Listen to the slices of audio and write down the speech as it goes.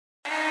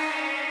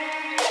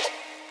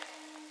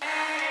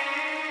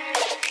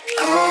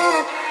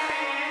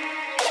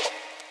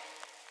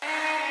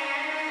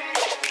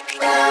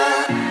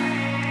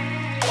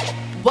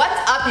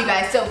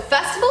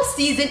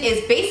season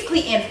is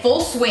basically in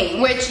full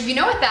swing, which you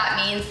know what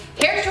that means.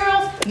 Hair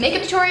tutorials,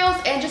 makeup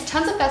tutorials, and just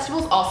tons of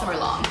festivals all summer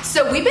long.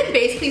 So we've been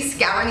basically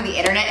scouring the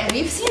internet and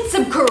we've seen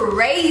some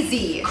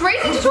crazy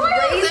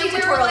tutorials.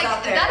 And we were like,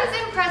 that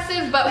is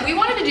impressive, but we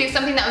wanted to do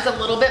something that was a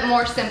little bit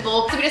more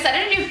simple. So we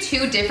decided to do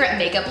 2 different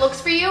makeup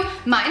looks for you.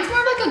 Mine's more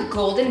of like a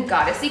golden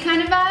goddessy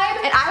kind of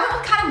vibe. And I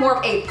went with kind of more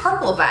of a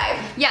purple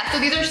vibe. Yeah, so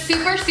these are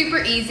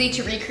super easy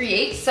to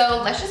recreate.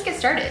 So let's just get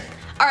started.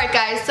 Alright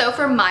guys, so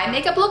for my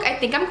makeup look, I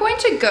think I'm going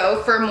to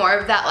go for more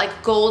of that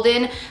like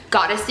golden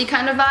goddessy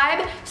kind of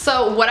vibe.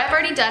 So what I've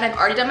already done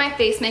my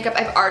face makeup,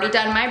 I've already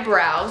done my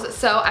brows.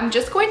 So I'm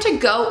just going to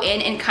go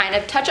in and kind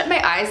of touch up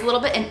my eyes a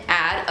little bit and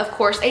add, of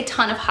course, a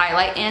ton of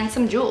highlight and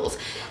some jewels.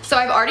 So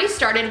I've already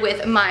started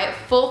with my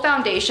full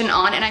foundation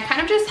on, and I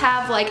kind of just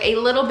have like a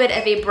little bit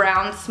of a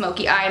brown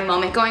smoky eye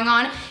moment going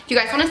on. If you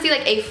guys want to see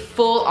like a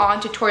full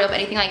on tutorial of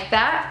anything like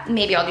that,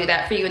 maybe I'll do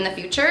that for you in the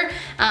future.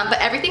 But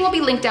everything will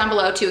be linked down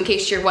below too in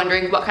case you're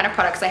wondering what kind of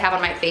products I have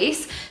on my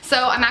face.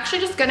 So I'm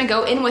actually just gonna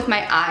go in with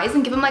my eyes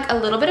and give them like a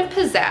little bit of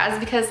pizzazz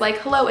because like,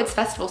 hello, it's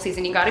festival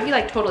season. You gotta be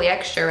like totally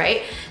extra,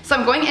 right? So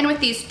I'm going in with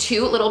these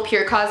 2 little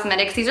Pure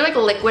Cosmetics. These are like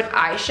liquid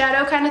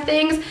eyeshadow kind of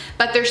things,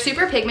 but they're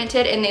super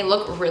pigmented and they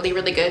look really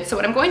good. So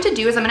what I'm going to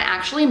do is I'm gonna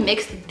actually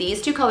mix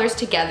these 2 colors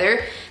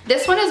together.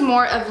 This one is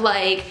more of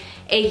like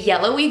a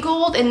yellowy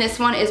gold and this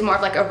one is more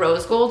of like a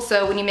rose gold.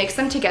 So when you mix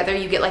them together,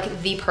 you get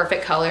like the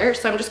perfect color.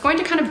 So I'm just going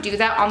to kind of do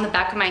that on the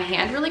back of my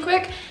hand really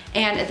quick,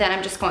 and then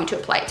I'm just going to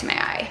apply it to my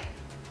eye.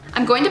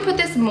 I'm going to put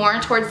this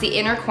more towards the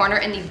inner corner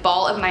in the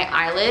ball of my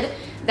eyelid.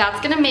 That's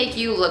gonna make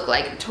you look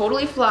like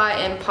totally fly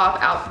and pop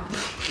out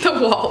the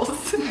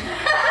walls.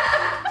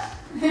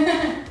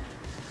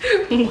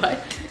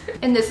 What?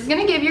 And this is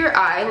gonna give your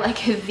eye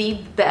like the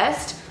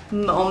best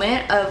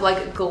moment of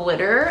like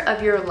glitter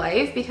of your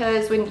life,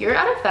 because when you're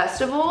at a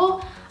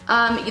festival,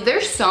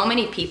 there's so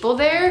many people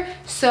there,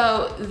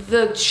 so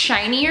the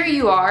shinier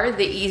you are,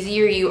 the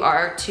easier you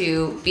are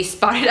to be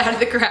spotted out of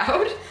the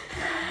crowd.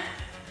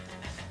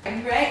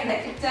 Right,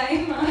 like a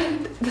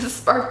diamond. The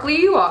sparkly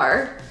you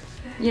are,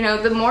 you know,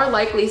 the more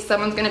likely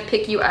someone's gonna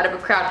pick you out of a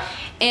crowd.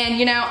 And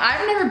you know,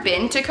 I've never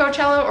been to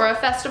Coachella or a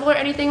festival or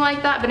anything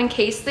like that, but in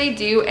case they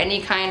do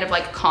any kind of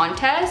like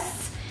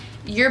contests,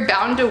 you're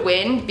bound to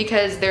win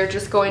because they're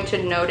just going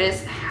to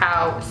notice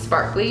how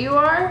sparkly you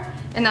are,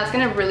 and that's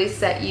gonna really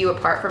set you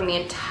apart from the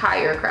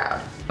entire crowd.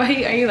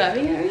 Why are you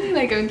laughing at me?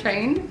 Like I'm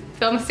trying to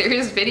film a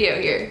serious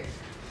video here.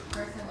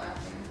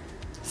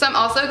 So I'm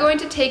also going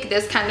to take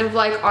this kind of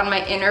like on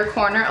my inner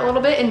corner a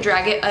little bit and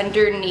drag it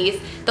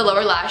underneath the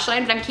lower lash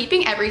line, but I'm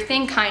keeping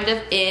everything kind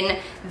of in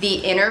the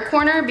inner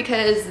corner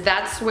because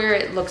that's where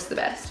it looks the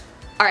best.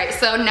 Alright,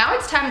 so now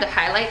it's time to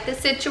highlight this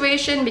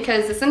situation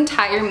because this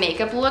entire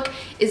makeup look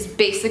is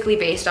basically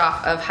based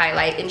off of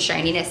highlight and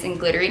shininess and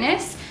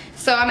glitteriness.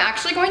 So I'm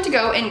actually going to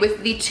go in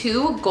with the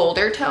 2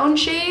 golder tone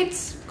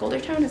shades. Golder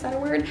tone, is that a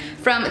word?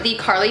 From the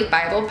Carli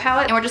Bybel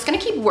palette, and we're just gonna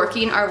keep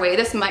working our way.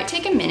 This might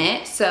take a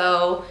minute,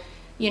 so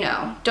you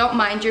know, don't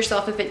mind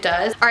yourself if it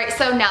does. All right,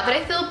 so now that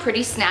I feel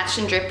pretty snatched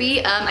and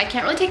drippy, I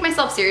can't really take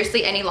myself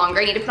seriously any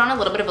longer. I need to put on a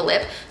little bit of a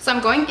lip. So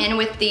I'm going in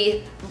with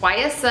the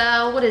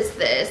YSL, what is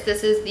this?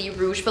 This is the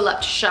Rouge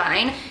Volupte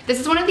Shine. This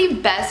is one of the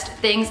best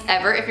things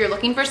ever if you're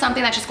looking for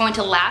something that's just going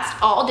to last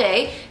all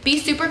day, be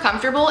super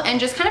comfortable, and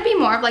just kind of be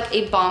more of like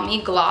a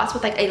balmy gloss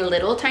with like a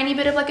little tiny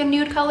bit of like a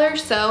nude color.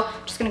 So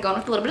I'm just gonna go in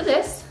with a little bit of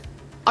this.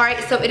 All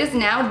right, so it is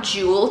now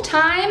jewel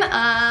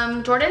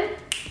time. Jordan?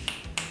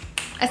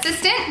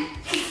 Assistant?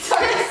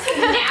 Started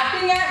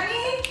snapping at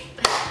me.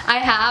 I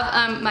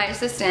have my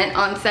assistant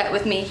on set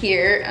with me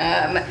here,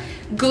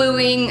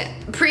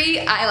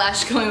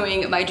 pre-eyelash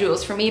gluing my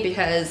jewels for me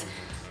because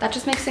that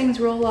just makes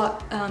things roll a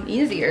lot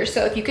easier.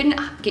 So if you can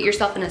get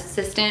yourself an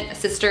assistant, a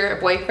sister,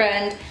 a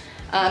boyfriend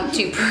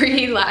to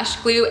pre-lash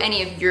glue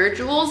any of your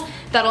jewels,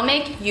 that'll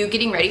make you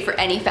getting ready for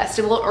any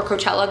festival or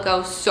Coachella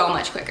go so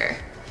much quicker.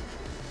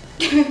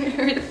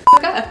 Hurry the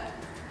f up.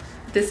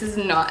 This is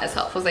not as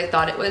helpful as I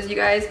thought it was, you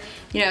guys.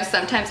 You know,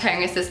 sometimes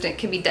hiring an assistant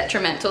can be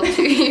detrimental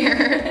to your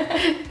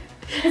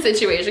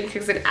situation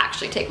because it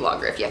actually take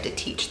longer if you have to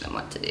teach them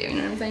what to do, you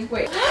know what I'm saying?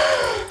 Wait.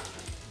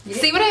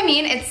 See what I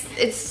mean?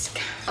 It's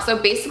so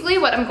basically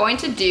what I'm going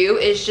to do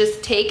is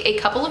just take a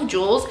couple of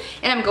jewels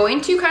and I'm going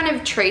to kind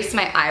of trace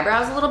my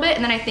eyebrows a little bit,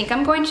 and then I think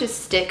I'm going to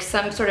stick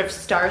some sort of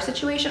star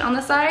situation on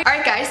the side. All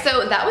right guys,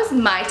 so that was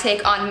my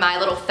take on my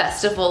little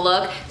festival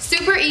look.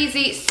 Super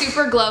easy,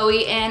 super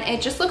glowy, and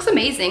it just looks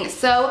amazing.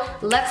 So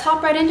let's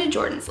hop right into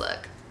Jordan's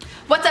look.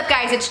 What's up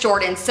guys, it's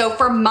Jordan. So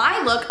for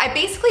my look, I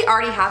basically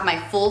already have my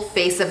full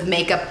face of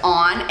makeup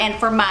on, and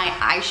for my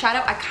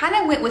eyeshadow, I kind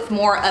of went with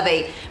more of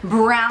a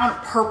brown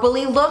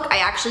purpley look. I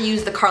actually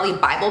used the Carli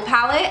Bybel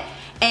palette,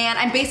 and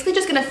I'm basically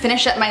just gonna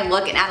finish up my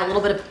look and add a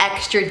little bit of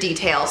extra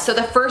detail. So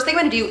the first thing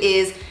I'm gonna do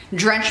is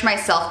drench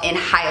myself in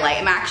highlight.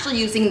 I'm actually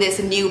using this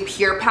new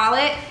Pure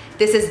palette.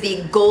 This is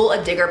the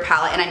Gold Digger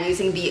palette, and I'm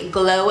using the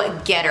Glow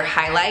Getter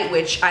highlight,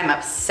 which I'm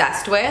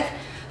obsessed with.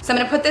 So I'm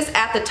gonna put this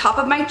at the top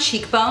of my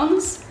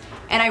cheekbones.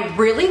 And I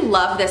really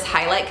love this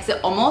highlight because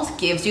it almost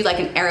gives you like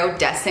an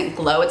iridescent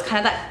glow. It's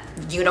kind of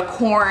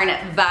unicorn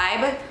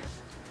vibe.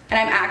 And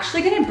I'm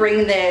actually gonna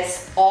bring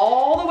this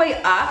all the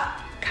way up,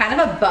 kind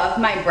of above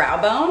my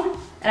brow bone.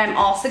 And I'm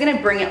also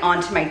gonna bring it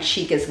onto my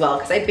cheek as well,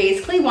 because I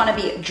basically wanna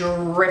be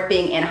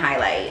dripping in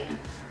highlight.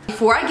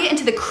 Before I get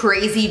into the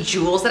crazy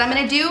jewels that I'm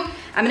gonna do,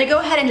 I'm gonna go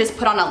ahead and just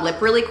put on a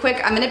lip really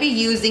quick. I'm gonna be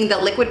using the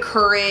Liquid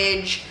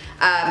Courage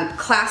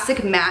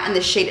Classic Matte in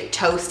the shade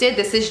Toasted.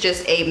 This is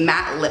just a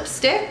matte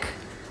lipstick.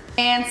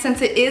 And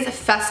since it is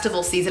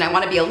festival season, I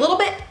wanna be a little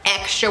bit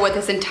extra with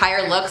this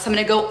entire look. So I'm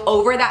gonna go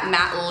over that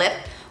matte lip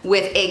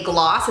with a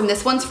gloss. And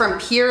this one's from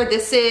Pure.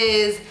 This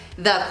is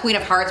the Queen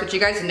of Hearts, which you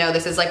guys know,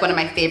 this is like one of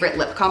my favorite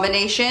lip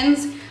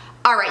combinations.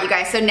 All right, you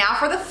guys, so now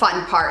for the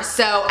fun part.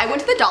 So I went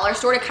to the dollar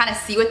store to kind of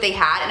see what they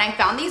had, and I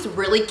found these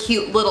really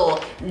cute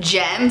little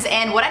gems.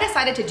 And what I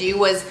decided to do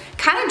was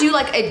kind of do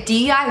like a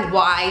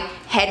DIY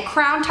head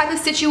crown type of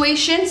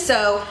situation.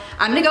 So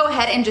I'm gonna go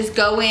ahead and just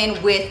go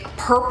in with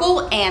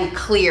purple and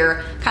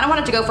clear. Kind of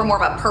wanted to go for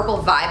more of a purple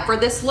vibe for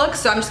this look.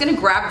 So I'm just gonna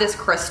grab this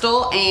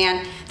crystal,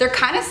 and they're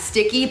kind of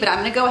sticky, but I'm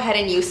gonna go ahead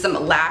and use some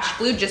lash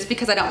glue just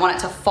because I don't want it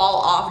to fall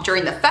off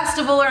during the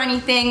festival or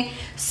anything.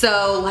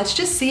 So let's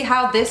just see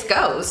how this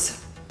goes.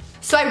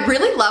 So I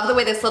really love the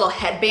way this little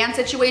headband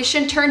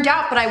situation turned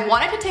out, but I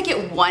wanted to take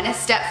it one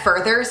step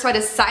further, so I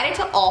decided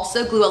to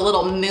also glue a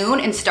little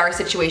moon and star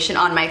situation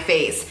on my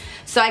face.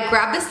 So I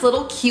grabbed this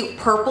little cute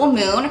purple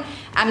moon.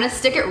 I'm gonna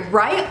stick it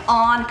right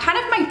on kind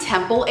of my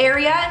temple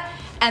area,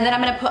 and then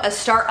I'm gonna put a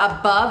star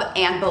above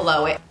and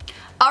below it.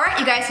 All right,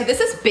 you guys, so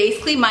this is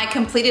basically my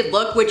completed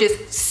look, which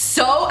is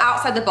so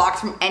outside the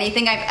box from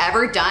anything I've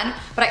ever done,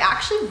 but I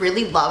actually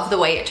really love the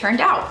way it turned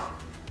out.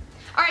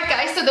 All right,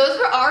 guys, so those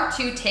were our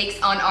 2 takes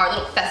on our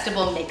little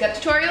festival makeup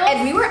tutorial.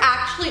 And we were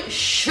actually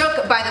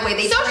shook by the way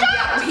they turned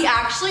out. We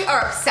actually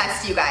are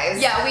obsessed, you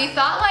guys. Yeah, we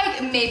thought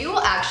like maybe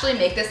we'll actually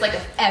make this like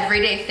an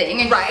everyday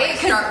thing and right?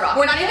 just, like, start rocking.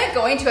 We're not even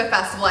going to a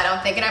festival, I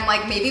don't think, and I'm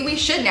like, maybe we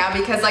should now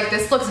because like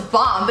this looks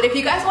bomb. But if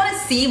you guys want to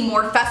see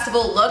more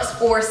festival looks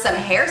or some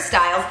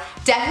hairstyles,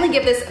 definitely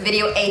give this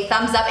video a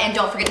thumbs up and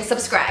don't forget to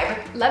subscribe.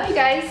 Love you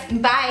guys.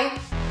 Bye.